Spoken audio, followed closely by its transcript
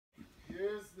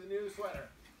sweater.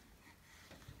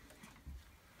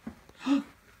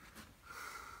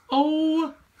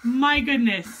 Oh my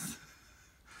goodness.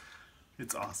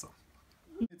 It's awesome.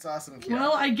 It's awesome, Kiara.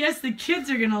 Well, I guess the kids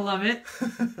are gonna love it.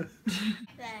 That's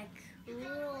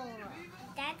cool.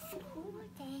 That's cool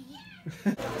day.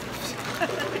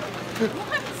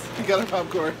 What? You got our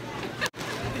popcorn.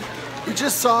 We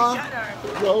just saw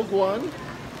Rogue One.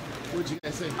 What'd you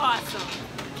guys think? Awesome.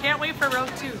 Can't wait for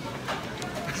Rogue 2.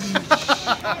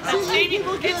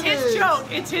 It's his joke.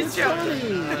 It's his joke.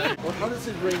 Well, how does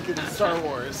it rank in Star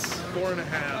Wars? 4.5.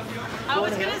 I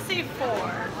was gonna say 4.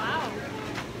 Wow.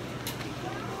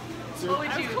 So, What would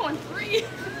you? I was going 3.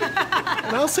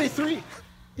 and I'll say 3.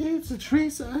 It's a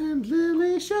Teresa and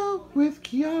Lily show with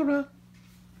Kiara.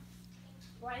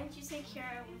 Why didn't you say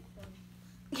Kiara with them?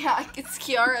 Yeah, it's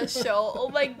Kiara's show. Oh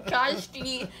my gosh,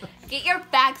 Dee. Get your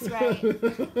facts right.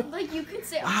 Like, you could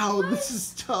say, Wow, this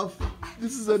is tough.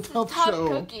 This is a tough top show.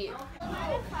 cookie.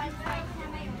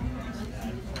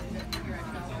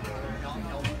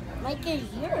 Like a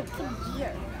year, it's a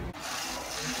year.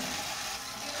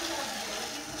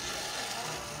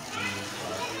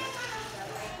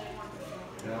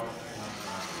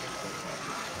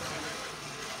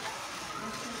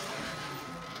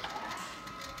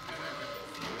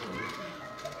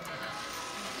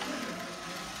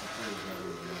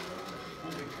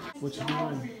 What you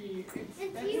doing? It's a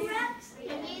T-Rex.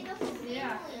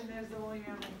 Yeah, and there's the woolly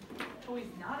mammoth. Oh, he's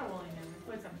not a woolly mammoth.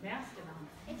 Oh, it's a mastodon.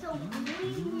 It's a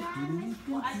woolly mammoth.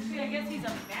 Well, actually, I guess he's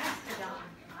a mastodon.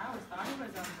 I always thought he was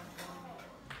a woolly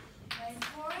Wait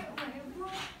for it.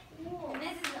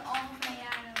 This is all made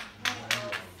out of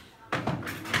wool.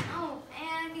 Oh,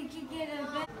 and you can get a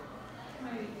bit.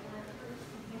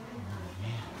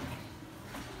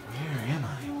 Where am I?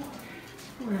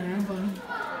 Where am I?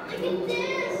 Look at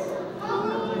this. Oh,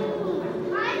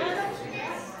 I love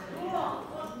this.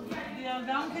 The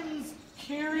Algonquins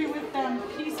carry with them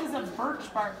pieces of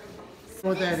birch bark.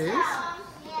 What that is?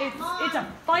 It's a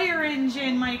fire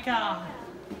engine, Micah.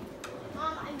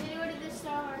 I'm gonna go to the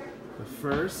store. The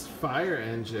first fire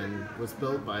engine was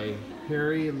built by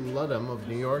Harry Ludham of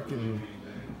New York in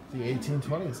the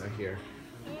 1820s, I hear.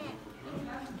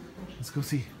 Let's go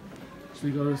see. Should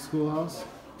we go to the schoolhouse?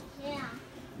 Yeah.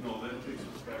 No, that takes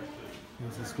us back to...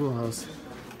 There's the schoolhouse.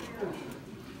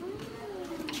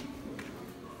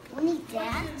 We need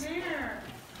that.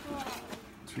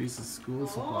 Teresa's school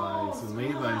supplies is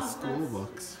made by school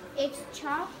books. It's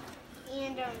chalk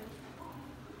and the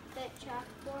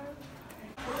chalkboard.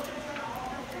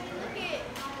 Look at.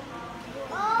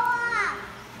 Ola!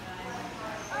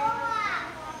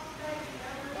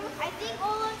 I think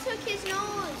Ola took his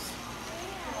nose.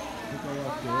 Look all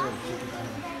up there.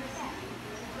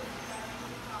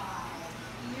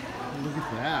 Look at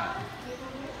that. Look at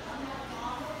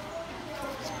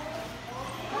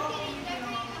it, decorating the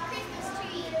Christmas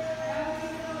tree.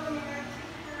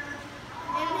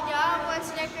 And the dog wants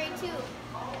to decorate too.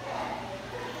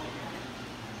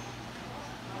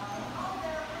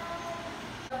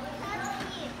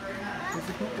 What's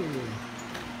the cookie?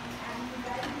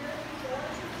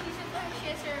 She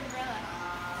has her umbrella.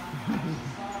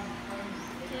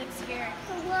 She looks scared.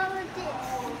 What was this?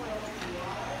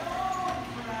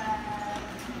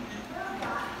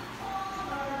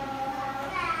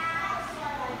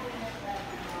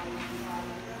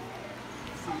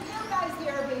 You guys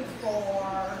here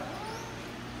before?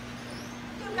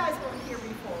 You guys weren't here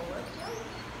before, were you?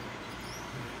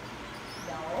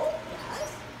 No?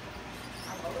 Yes?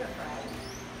 Hello there, Fred.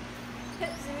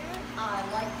 I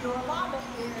like your llama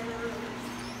ears.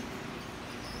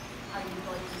 Are you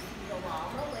going to see the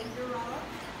llama later on?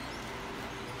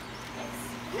 Yes.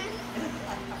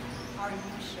 Are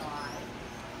you shy?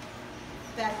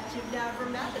 Bet you've never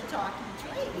met a talking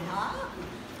tree, huh?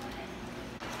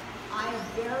 I am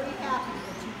very happy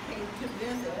that you came to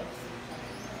visit,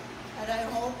 and I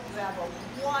hope you have a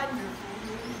wonderful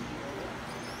new year.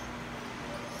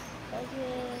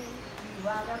 Okay. You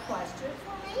have a question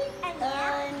for me?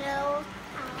 No.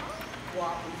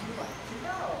 What would you like to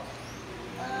know?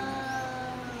 I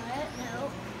don't know.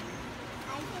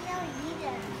 I don't know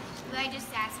either. Should I just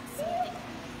ask something?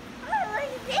 Oh, look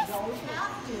at this. Don't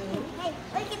have to. Hey,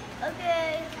 look at.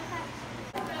 Okay.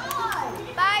 Hi.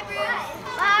 Bye, Bruce.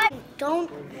 Bye. Don't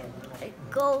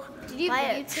go by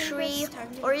a tree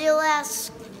or you'll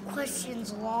ask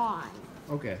questions long.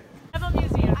 Okay. Neville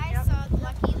Museum. I saw the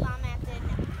Lucky Llama at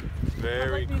the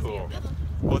Very cool.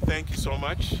 Well, thank you so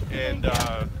much, and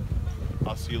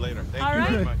I'll see you later. Thank All you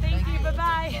very right. much. Thank you.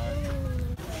 Bye-bye.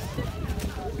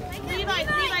 Levi,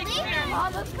 come here.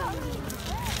 Mama's coming.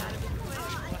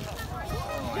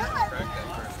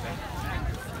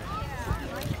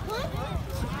 What?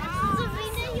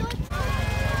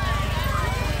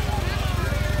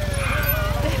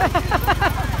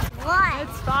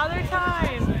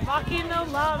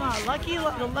 Llama,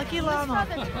 the Lucky Llama.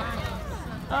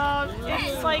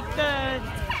 It's like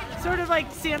sort of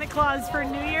like Santa Claus for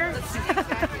New Year.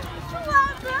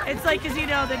 It's like, 'cause you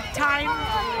know, the time,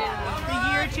 the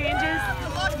year changes.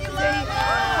 Say,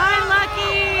 hi,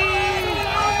 Lucky!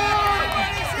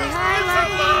 Say, hi,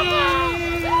 Lucky!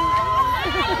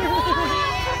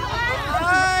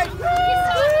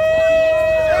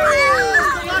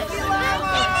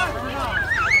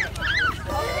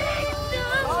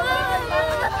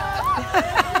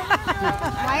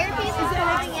 Why are pieces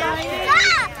falling out?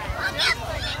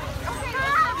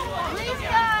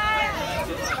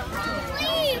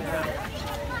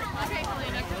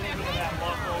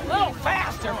 A little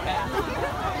faster, Pat.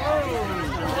 Oh,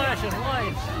 flashing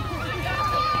lights.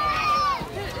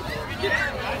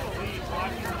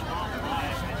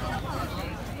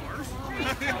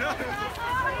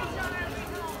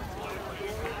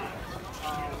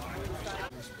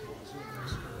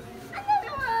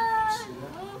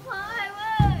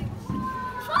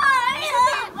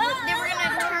 They were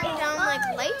gonna turn down like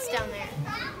lights down there.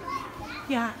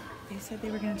 Yeah, they said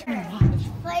they were going to turn them off.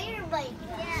 Fireworks.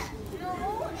 No,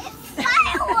 it's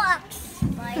fireworks.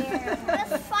 Fire.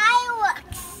 The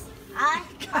fireworks. I'm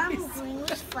going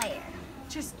with fire.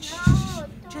 Just No,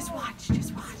 watch,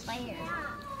 just watch. fire.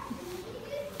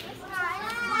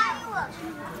 Fireworks.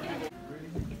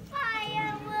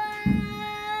 Fireworks.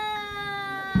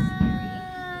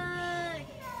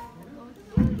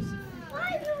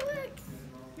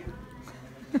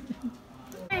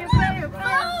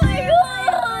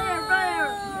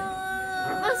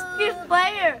 Must be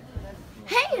fire.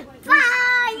 Hey,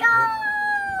 fire!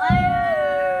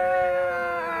 Fire!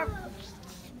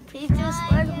 Please just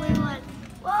let me one.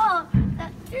 Whoa,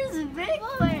 there's a big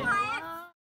fire.